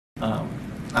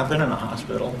I've been in a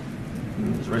hospital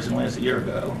as recently as a year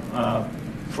ago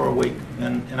for a week,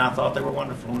 and I thought they were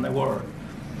wonderful, and they were.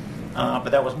 But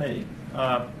that was me.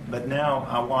 But now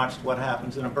I watched what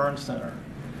happens in a burn center.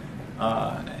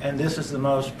 And this is the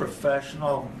most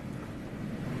professional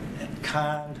and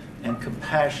kind and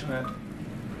compassionate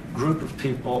group of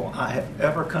people I have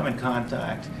ever come in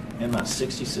contact in my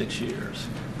 66 years.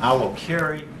 I will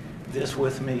carry this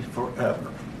with me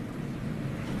forever.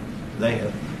 They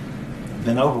have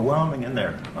been overwhelming in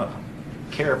their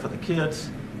care for the kids,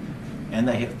 and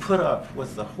they have put up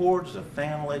with the hordes of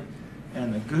family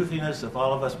and the goofiness of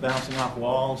all of us bouncing off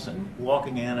walls and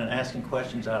walking in and asking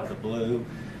questions out of the blue,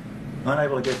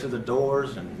 unable to get through the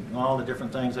doors and all the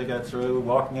different things they got through,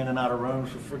 walking in and out of rooms,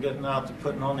 forgetting out to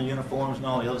putting on the uniforms and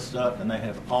all the other stuff, and they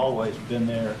have always been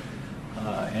there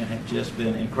and have just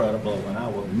been incredible, and I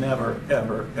will never,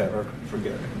 ever, ever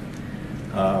forget it.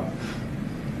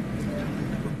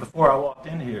 Before I walked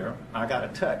in here, I got a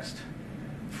text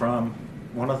from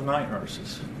one of the night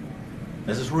nurses.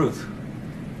 This is Ruth,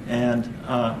 and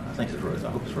I think it's Ruth, I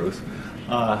hope it's Ruth,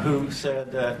 who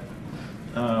said that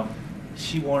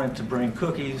she wanted to bring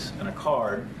cookies and a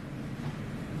card,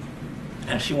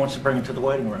 and she wants to bring it to the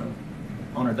waiting room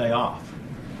on her day off.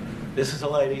 This is a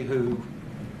lady who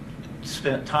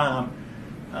spent time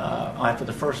after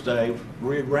the first day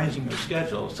rearranging her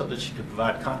schedule so that she could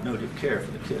provide continuity of care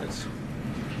for the kids.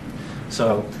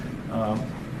 So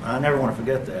I never want to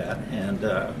forget that, and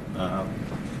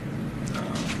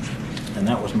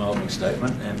that was my opening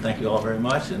statement, and thank you all very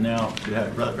much. And now if you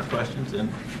have other questions, then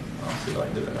I'll see what I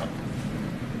can do about it.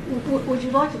 Would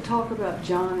you like to talk about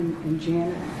John and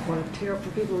Janet? For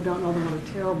people who don't know them, what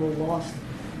a terrible loss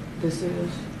this is.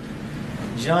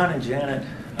 John and Janet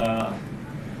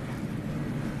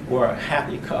were a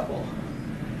happy couple.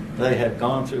 They had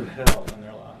gone through hell in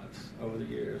their lives over the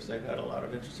years. They've had a lot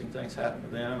of interesting things happen to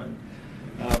them, and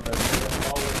but they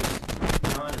have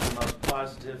always, John is the most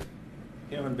positive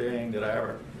human being that I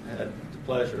ever had the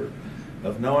pleasure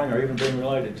of knowing or even being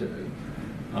related to.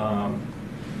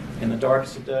 In the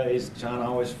darkest of days, John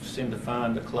always seemed to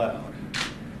find a cloud,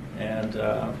 and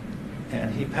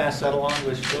he passed that along to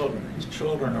his children. His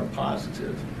children are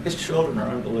positive. His children are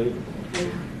unbelievable.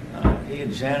 He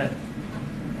and Janet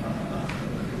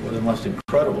were the most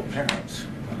incredible parents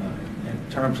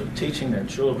in terms of teaching their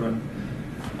children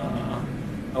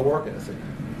a work ethic.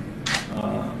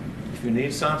 If you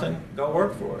need something, go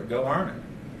work for it. Go earn it.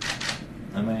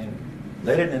 I mean,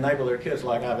 they didn't enable their kids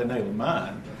like I've enabled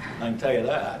mine. I can tell you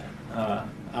that.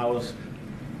 I was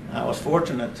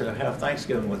fortunate to have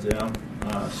Thanksgiving with them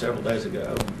several days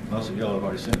ago. Most of y'all have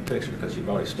already seen the picture because you've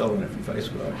already stolen it from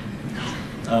Facebook.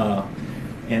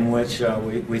 In which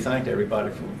we thanked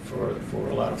everybody for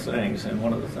a lot of things, and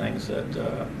one of the things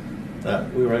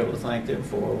that we were able to thank them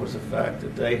for was the fact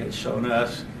that they had shown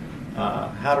us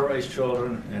how to raise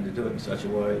children and to do it in such a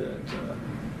way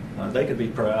that they could be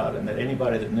proud, and that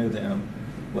anybody that knew them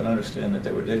would understand that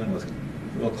they were dealing with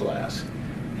real class.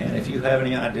 And if you have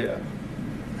any idea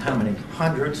how many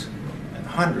hundreds and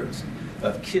hundreds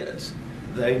of kids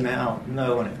they now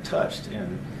know and have touched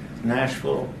in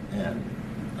Nashville and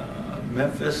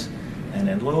Memphis and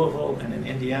in Louisville and in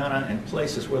Indiana and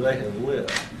places where they have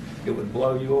lived, it would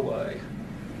blow you away.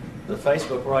 The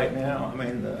Facebook right now, I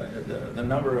mean, the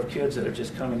number of kids that are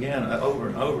just coming in over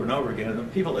and over and over again, the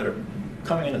people that are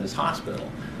coming into this hospital,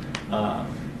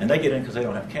 and they get in because they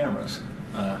don't have cameras.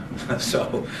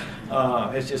 So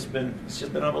it's just been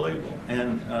unbelievable,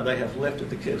 and they have lifted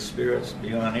the kids' spirits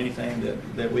beyond anything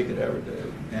that we could ever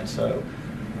do. And so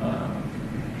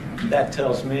that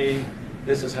tells me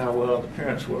this is how well the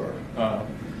parents were.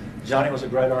 Johnny was a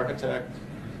great architect.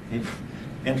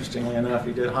 Interestingly enough,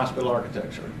 he did hospital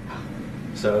architecture.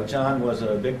 So John was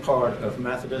a big part of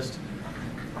Methodist.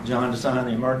 John designed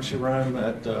the emergency room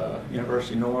at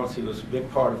University North. He was a big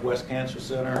part of West Cancer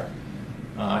Center.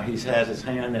 He has his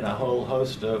hand in a whole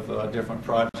host of different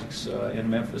projects in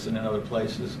Memphis and in other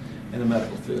places in the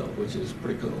medical field, which is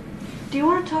pretty cool. Do you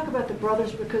want to talk about the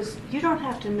brothers? Because you don't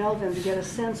have to know them to get a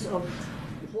sense of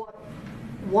what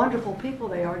wonderful people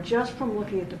they are just from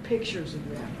looking at the pictures of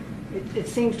them. It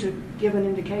seems to give an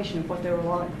indication of what they were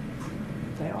like.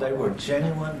 They were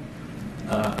genuine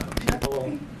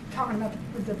people. Talking about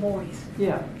the boys.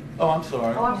 Yeah. Oh, I'm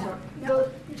sorry. Oh, I'm sorry. No,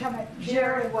 you're talking about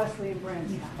Jerry, Wesley, and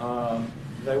Brandon.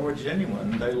 They were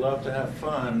genuine. They loved to have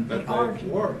fun, but they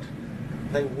worked.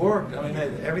 They worked. I mean,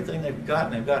 everything they've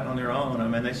gotten on their own. I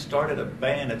mean, they started a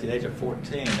band at the age of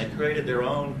 14. They created their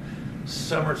own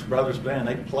Summers Brothers band.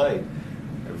 They played.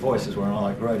 Their voices weren't all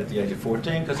that great at the age of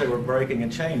 14 because they were breaking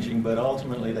and changing, but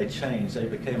ultimately they changed. They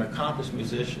became accomplished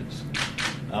musicians.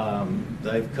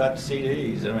 They've cut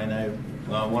CDs. I mean,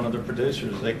 one of the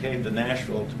producers, they came to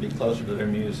Nashville to be closer to their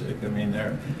music. I mean,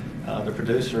 the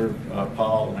producer,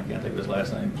 Paul, and I can't think of his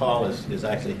last name, Paul is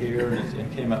actually here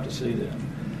and came up to see them.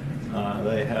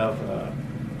 They have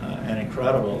an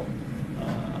incredible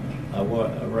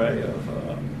array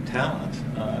of talent.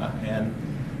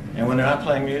 And when they're not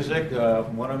playing music,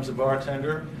 one of them's a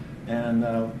bartender, and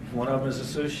one of them is a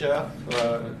sous chef.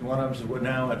 One of them's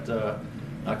now at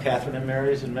Catherine and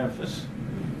Mary's in Memphis.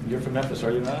 You're from Memphis,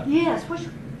 are you not? Yes.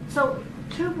 So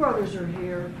two brothers are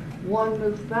here. One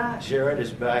moved back. Jared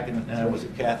is back and was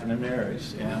at Catherine and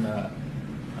Mary's, and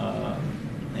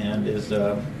is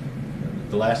the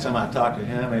last time I talked to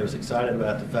him, he was excited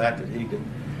about the fact that he could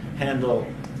handle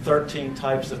 13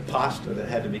 types of pasta that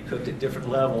had to be cooked at different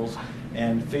levels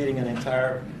and feeding an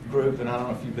entire group. And I don't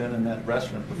know if you've been in that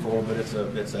restaurant before, but it's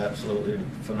absolutely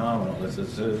phenomenal. It's a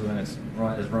zoo, and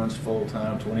it runs full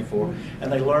time, 24.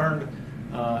 And they learned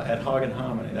at Hog and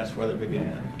Hominy. That's where they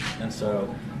began. And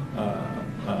so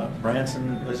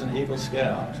Branson was an Eagle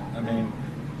Scout. I mean,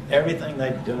 everything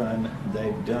they've done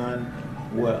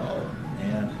well,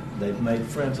 and they've made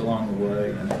friends along the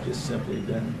way, and they've just simply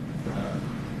been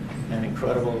an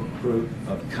incredible group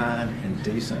of kind and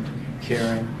decent,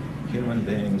 caring human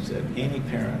beings that any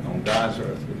parent on God's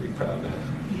earth would be proud of.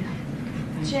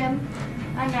 Jim,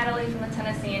 I'm Natalie from the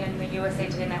Tennessean and the USA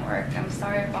Today Network. I'm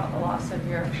sorry about the loss of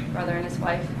your brother and his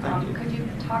wife. Could you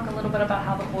talk a little bit about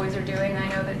how the boys are doing? I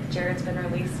know that Jared's been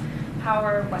released. How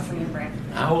are Wesley and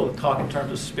Branson? I will talk in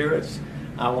terms of spirits.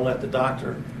 I will let the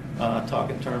doctor talk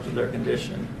in terms of their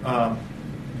condition.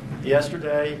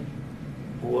 Yesterday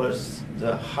was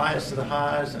the highest of the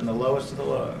highs and the lowest of the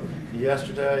low.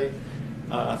 Yesterday,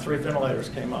 3 ventilators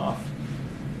came off,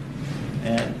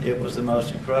 and it was the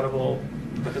most incredible,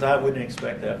 because I wouldn't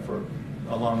expect that for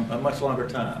a much longer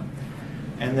time.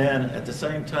 And then at the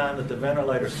same time that the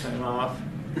ventilators came off,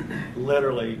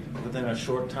 literally within a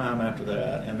short time after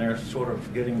that, and they're sort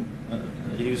of getting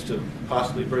used to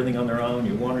possibly breathing on their own.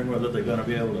 You're wondering whether they're going to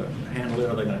be able to handle it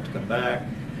or they're going to have to come back.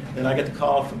 Then I get the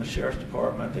call from the sheriff's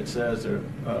department that says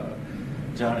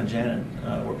John and Janet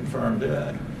were confirmed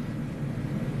dead.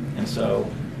 And so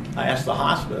I asked the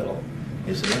hospital,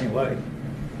 is there any way?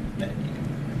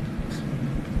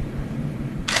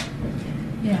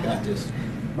 Yeah. I got this.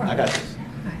 I got this.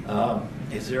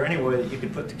 Is there any way that you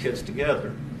could put the kids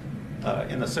together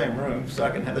in the same room so I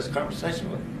can have this conversation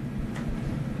with them?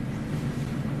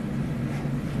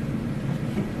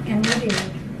 And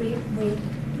we did.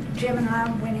 Jim and I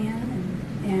went in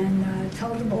and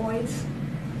told the boys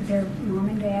their mom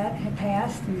and dad had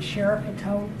passed, and the sheriff had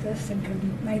told us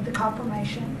and made the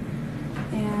confirmation.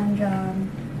 And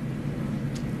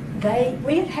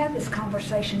we had this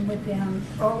conversation with them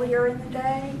earlier in the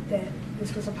day that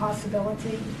this was a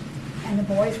possibility, and the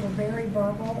boys were very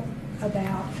verbal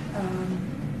about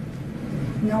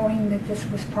knowing that this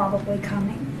was probably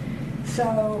coming.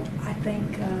 So I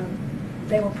think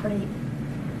they were pretty,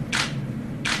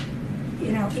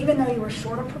 even though you were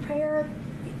sort of prepared,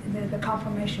 the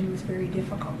confirmation was very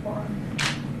difficult for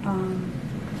them.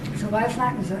 So last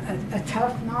night was a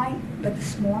tough night, but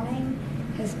this morning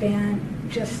has been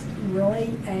just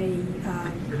really a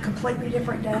completely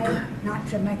different day. Not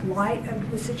to make light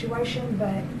of the situation,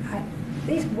 but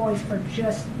these boys are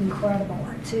just incredible.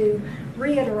 To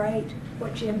reiterate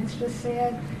what Jim has just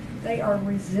said, they are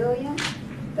resilient.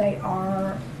 They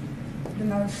are the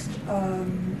most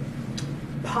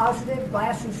positive,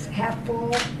 glasses half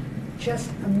full, just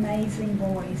amazing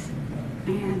boys.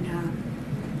 And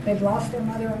they've lost their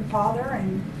mother and father,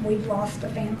 and we've lost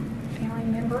family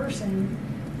members, and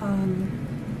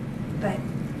but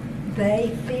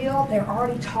they feel they're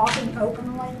already talking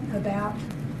openly about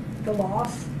the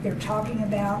loss. They're talking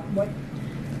about what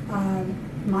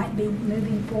might be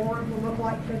moving forward will look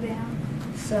like for them.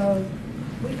 So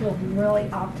we feel really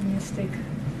optimistic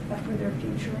for their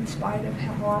future in spite of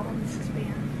how horrible this has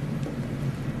been.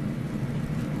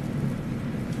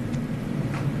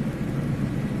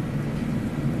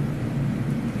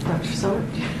 Dr. Summit?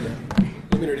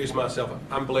 Let me introduce myself.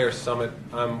 I'm Blair Summit.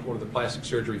 I'm one of the plastic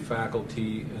surgery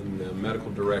faculty and the medical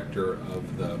director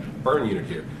of the burn unit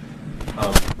here.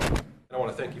 I want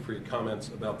to thank you for your comments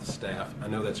about the staff. I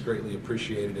know that's greatly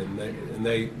appreciated, and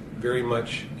they very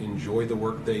much enjoy the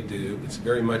work they do. It's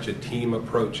very much a team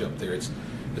approach up there. It's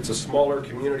a smaller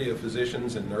community of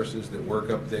physicians and nurses that work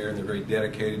up there, and they're very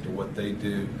dedicated to what they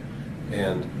do.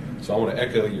 And so I want to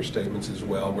echo your statements as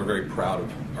well. We're very proud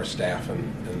of our staff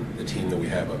and the team that we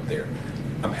have up there.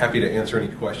 I'm happy to answer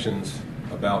any questions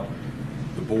about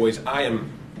the boys. I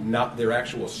am not their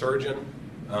actual surgeon,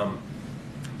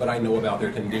 but I know about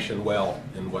their condition well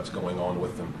and what's going on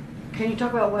with them. Can you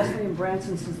talk about Wesley and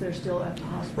Branson since they're still at the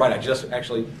hospital? Right, I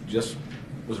just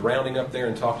was rounding up there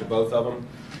and talked to both of them.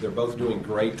 They're both doing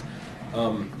great.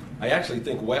 I actually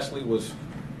think Wesley was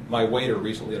my waiter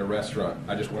recently at a restaurant.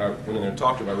 When I went in there and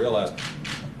talked to him, I realized,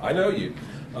 I know you.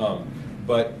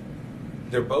 But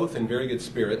they're both in very good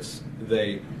spirits.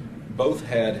 They both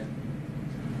had,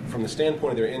 from the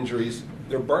standpoint of their injuries,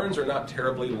 their burns are not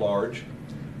terribly large.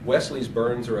 Wesley's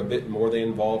burns are a bit more. They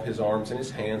involve his arms and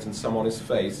his hands and some on his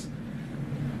face.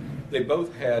 They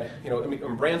both had,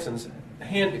 Branson's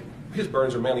hand, his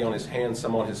burns are mainly on his hands,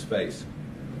 some on his face.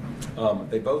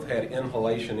 They both had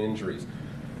inhalation injuries.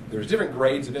 There's different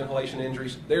grades of inhalation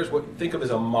injuries. There's what think of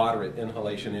as a moderate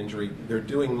inhalation injury. They're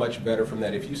doing much better from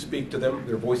that. If you speak to them,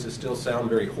 their voices still sound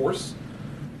very hoarse,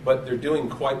 but they're doing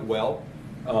quite well.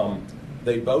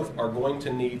 They both are going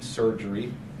to need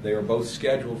surgery. They are both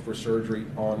scheduled for surgery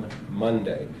on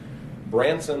Monday.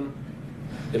 Branson,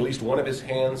 at least one of his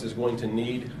hands is going to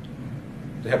need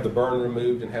to have the burn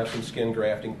removed and have some skin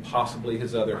grafting, possibly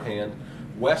his other hand.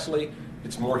 Wesley,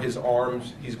 it's more his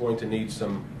arms. He's going to need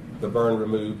the burn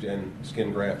removed and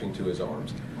skin grafting to his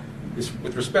arms.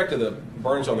 With respect to the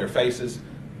burns on their faces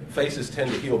tend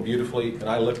to heal beautifully, and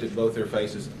I looked at both their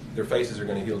faces. Their faces are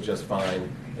going to heal just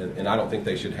fine, and I don't think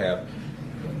they should have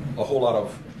a whole lot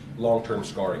of long-term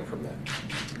scarring from that.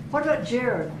 What about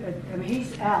Jared? I mean,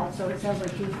 he's out, so it sounds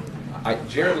like he's...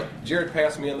 Jared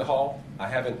passed me in the hall. I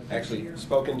haven't actually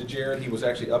spoken to Jared. He was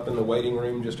actually up in the waiting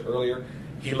room just earlier.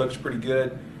 He looks pretty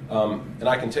good. And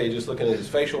I can tell you, just looking at his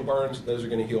facial burns, those are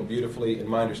going to heal beautifully. And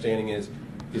my understanding is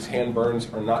his hand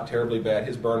burns are not terribly bad.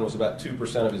 His burn was about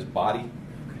 2% of his body.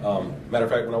 Matter of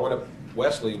fact, when I went up,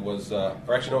 Wesley was, or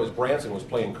actually no, it was Branson was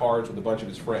playing cards with a bunch of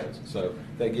his friends. So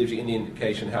that gives you any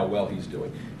indication how well he's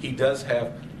doing. He does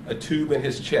have a tube in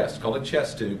his chest, called a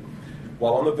chest tube.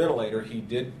 While on the ventilator, he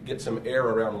did get some air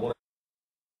around one.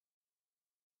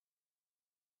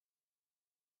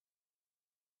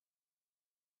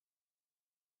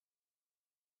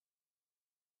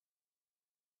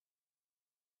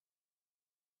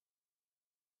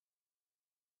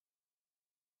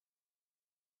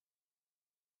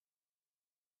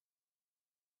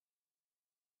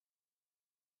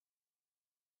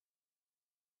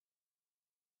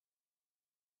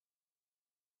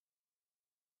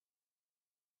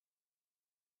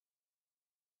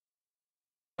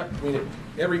 I mean,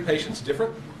 every patient's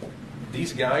different.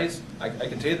 These guys, I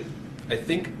can tell you that I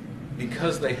think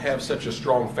because they have such a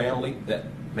strong family, that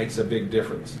makes a big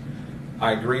difference.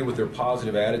 I agree with their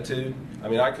positive attitude. I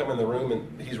mean, I come in the room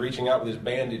and he's reaching out with his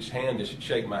bandaged hand to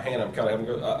shake my hand. I'm kind of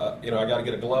having, I got to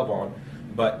get a glove on.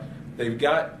 But they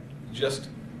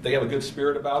have a good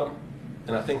spirit about them,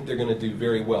 and I think they're going to do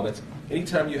very well. That's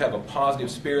anytime you have a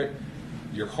positive spirit,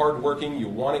 you're hardworking, you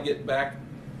want to get back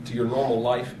to your normal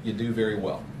life, you do very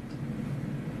well.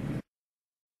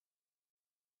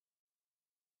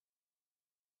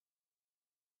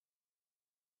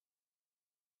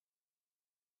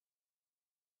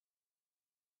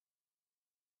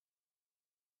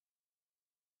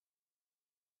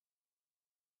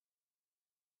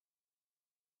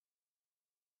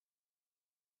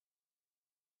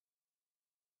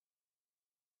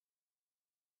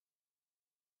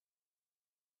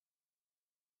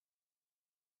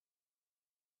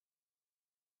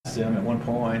 Them at one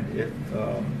point if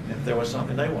there was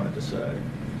something they wanted to say,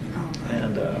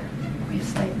 and We have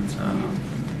statements from him.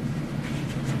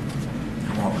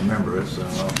 I won't remember it, so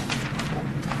I'll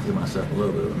give myself a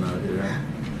little bit of a note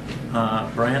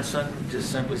here. Branson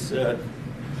just simply said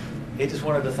he just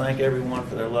wanted to thank everyone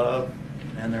for their love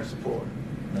and their support.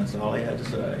 That's all he had to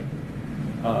say.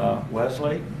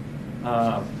 Wesley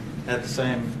had the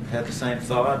same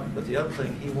thought, but the other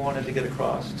thing he wanted to get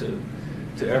across to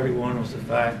everyone was the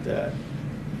fact that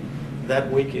that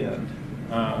weekend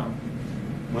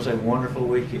was a wonderful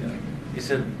weekend. He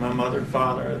said my mother and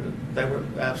father, they were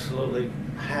absolutely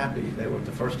happy. They were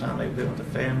the first time they'd been with the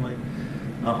family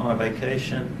on a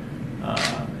vacation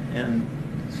in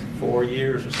 4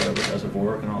 years or so because of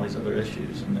work and all these other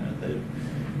issues.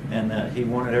 And that he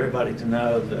wanted everybody to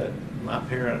know that my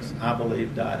parents, I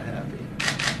believe, died happy.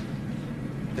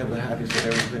 They were the happiest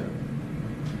they'd ever been.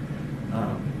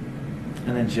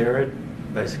 And then Jared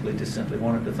basically just simply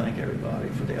wanted to thank everybody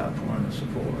for the outpouring of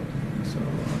support. So,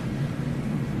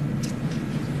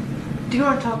 Do you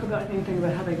want to talk about anything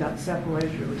about how they got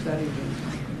separated, or was that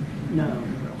even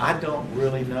known? I don't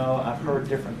really know. I've heard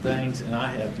different things, and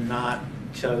I have not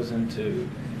chosen to.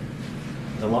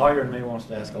 The lawyer in me wants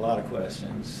to ask a lot of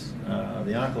questions.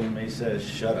 The uncle in me says,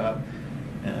 shut up.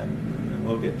 and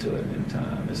we'll get to it in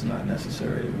time. It's not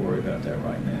necessary to worry about that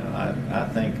right now. I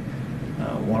think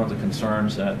one of the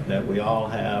concerns that we all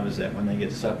have is that when they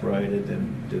get separated,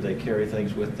 then do they carry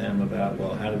things with them about,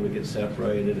 well, how did we get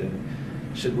separated, and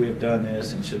should we have done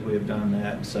this and should we have done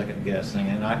that, and second guessing.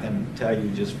 And I can tell you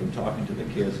just from talking to the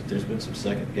kids that there's been some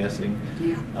second guessing,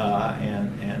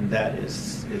 and that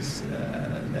is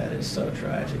so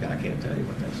tragic. I can't tell you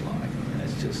what that's like. And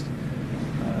it's just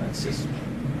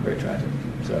very tragic.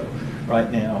 So right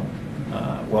now,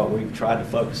 what we've tried to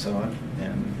focus on,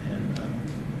 and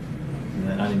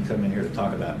then I didn't come in here to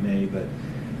talk about me, but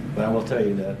I will tell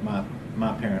you that my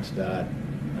parents died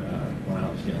when I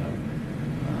was young.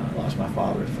 I lost my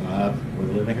father at 5. We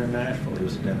were living here in Nashville. He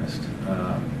was a dentist.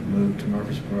 Moved to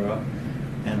Murfreesboro,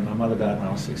 and my mother died when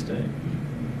I was 16.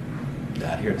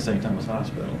 Died here at St. Thomas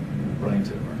Hospital, brain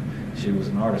tumor. She was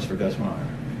an artist for Gus Meyer,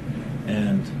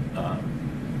 and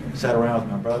sat around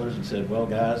with my brothers and said, well,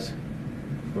 guys,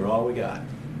 we're all we got.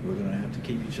 We're going to have to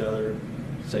keep each other,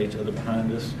 say each other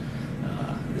behind us.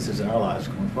 This is our lives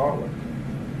going forward.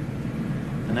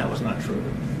 And that was not true,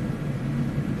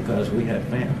 because we had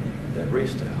family that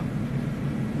reached out.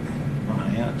 My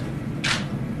aunt,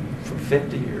 for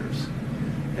 50 years,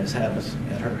 has had us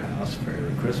at her house for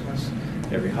every Christmas,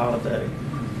 every holiday.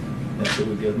 That's who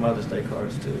we give Mother's Day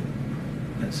cards to.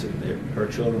 That's who her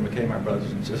children became our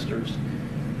brothers and sisters.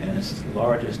 And it's the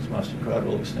largest, most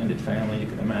incredible extended family you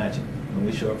can imagine. When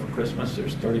we show up for Christmas,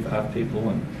 there's 35 people,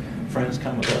 and friends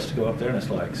come with us to go up there, and it's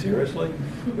like, seriously?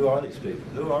 Who are these people?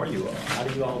 Who are you all? How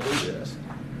do you all do this?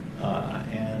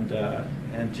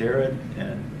 And Jared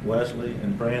and Wesley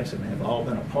and Branson have all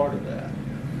been a part of that.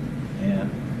 And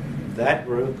that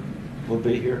group will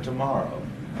be here tomorrow.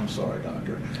 I'm sorry,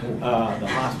 doctor. The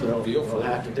hospital will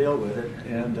have to deal with it.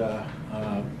 And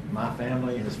my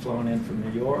family has flown in from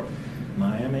New York.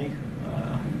 Miami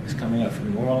is coming up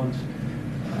from New Orleans.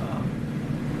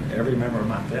 Every member of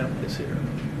my family is here.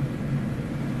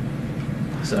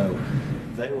 So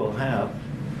they will have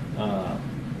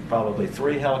probably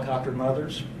 3 helicopter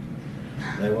mothers.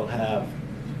 They will have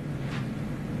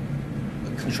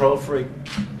a control freak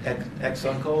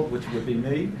ex-uncle, which would be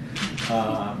me.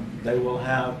 They will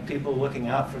have people looking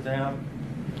out for them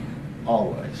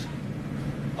always.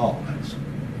 Always.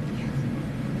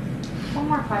 One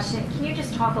more question. Can you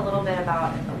just talk a little bit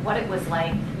about what it was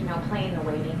like, playing the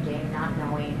waiting game, not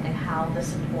knowing, and how the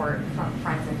support from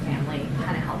friends and family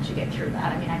kind of helped you get through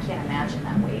that? I mean, I can't imagine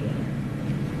that waiting.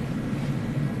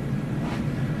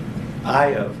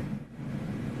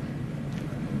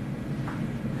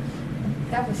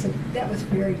 That was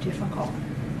very difficult,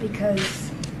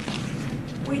 because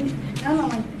we not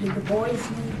only did the boys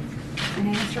need an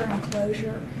answer and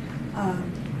closure,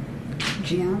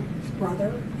 Jim's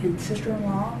brother and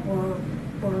sister-in-law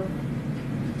were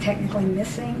technically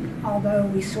missing, although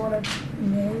we sort of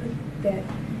knew that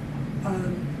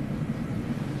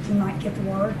we might get the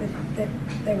word that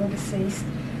they were deceased.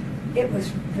 It was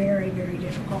very, very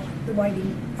difficult. The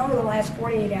waiting over the last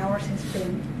 48 hours has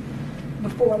been,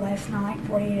 before last night,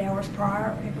 48 hours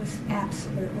prior, it was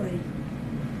absolutely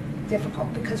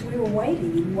difficult, because we were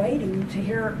waiting and waiting to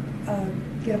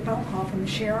get a phone call from the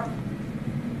sheriff.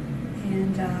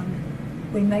 And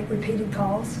we make repeated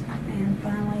calls, and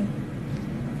finally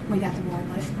we got the word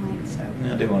last night.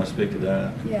 So I do want to speak to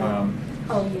that. Yeah.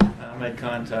 I made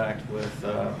contact with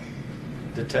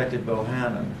Detective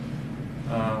Bohannon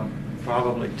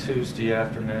probably Tuesday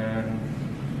afternoon,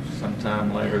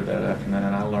 sometime later that afternoon.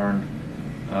 I learned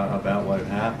about what had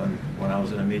happened when I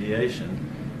was in a mediation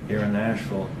here in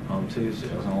Nashville on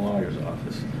Tuesday. I was in a lawyer's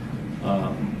office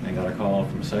and got a call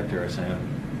from the secretary saying,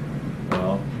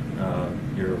 well,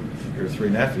 your 3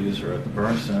 nephews are at the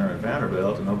burn center at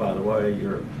Vanderbilt, and oh, by the way,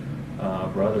 your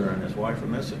brother and his wife are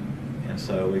missing. And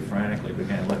so we frantically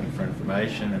began looking for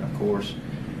information, and of course,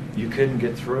 you couldn't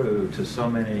get through to so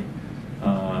many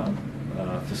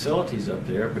facilities up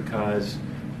there, because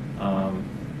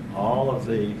all of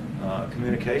the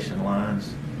communication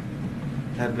lines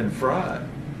had been fried.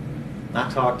 I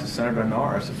talked to Senator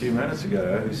Norris a few minutes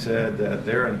ago, who said that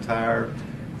their entire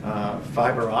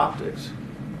fiber optics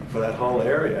for that whole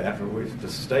area, after which the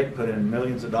state put in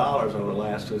millions of dollars over the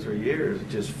last 2 or 3 years,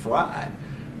 just fried.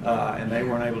 And they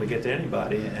weren't able to get to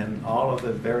anybody, and all of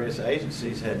the various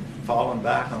agencies had fallen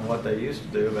back on what they used to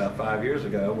do about 5 years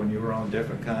ago, when you were on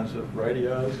different kinds of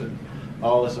radios and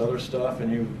all this other stuff,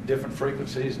 and different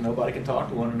frequencies, nobody could talk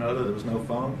to one another, there was no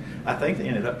phone. I think they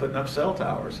ended up putting up cell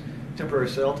towers, temporary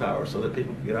cell towers, so that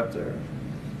people could get up there.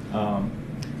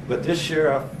 But this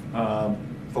sheriff,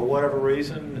 for whatever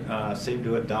reason, seemed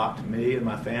to adopt me and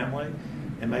my family,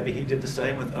 and maybe he did the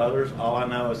same with others. All I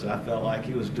know is that I felt like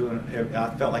he was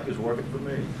working for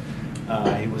me.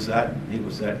 He was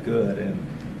that good, and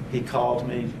he called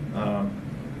me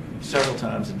several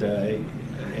times a day.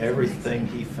 Everything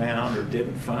he found or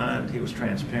didn't find, he was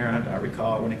transparent. I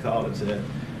recall when he called and said,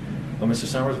 "Well, Mr.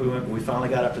 Summers, we finally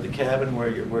got up to the cabin where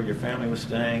your family was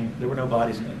staying. There were no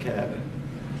bodies in the cabin."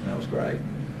 And that was great.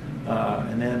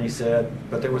 And then he said,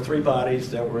 "But there were 3 bodies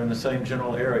that were in the same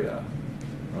general area."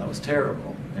 Well, that was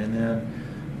terrible. And then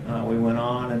we went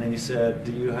on, and then he said,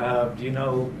 "Do you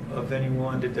know of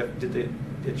anyone?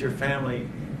 Did your family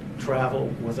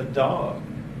travel with a dog?"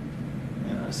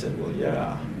 And I said, "Well,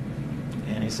 yeah."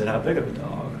 And he said, "How big of a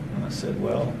dog?" And I said,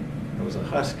 "Well, it was a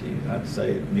husky. I'd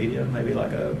say medium, maybe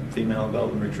like a female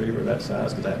golden retriever that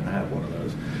size, because I happen to have one of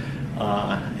those."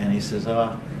 And he says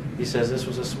this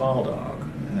was a small dog,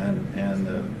 and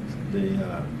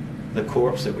the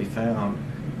corpse that we found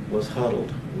was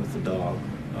huddled with the dog.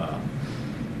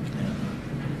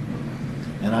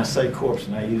 And I say corpse,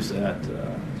 and I use that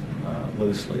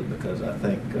loosely because I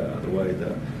think the way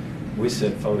we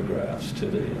sent photographs to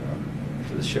the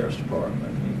sheriff's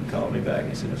department. He called me back and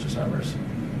he said, "Mr. Summers,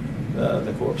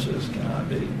 the corpses cannot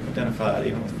be identified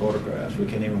even with photographs. We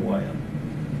can't even weigh them."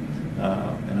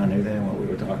 And I knew then what we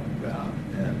were talking about.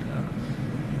 And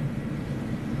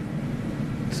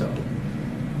so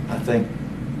I think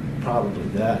probably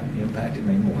that impacted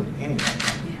me more than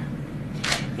anything.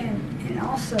 Yeah. And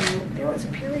also, there was a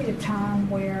period of time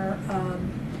where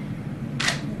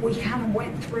we kind of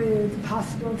went through the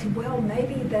possibility, well,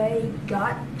 maybe they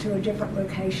got to a different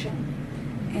location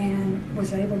and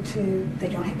was able to, they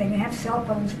didn't have cell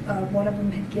phones. One of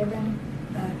them had given,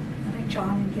 I think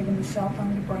John had given the cell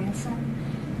phone to Branson.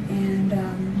 And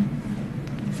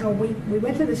so we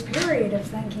went through this period of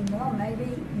thinking, well, maybe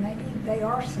they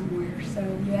are somewhere. So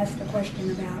you asked the question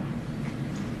about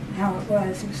how it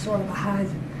was. It was sort of a high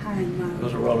and low. It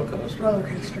was a roller coaster. Roller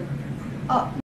coaster.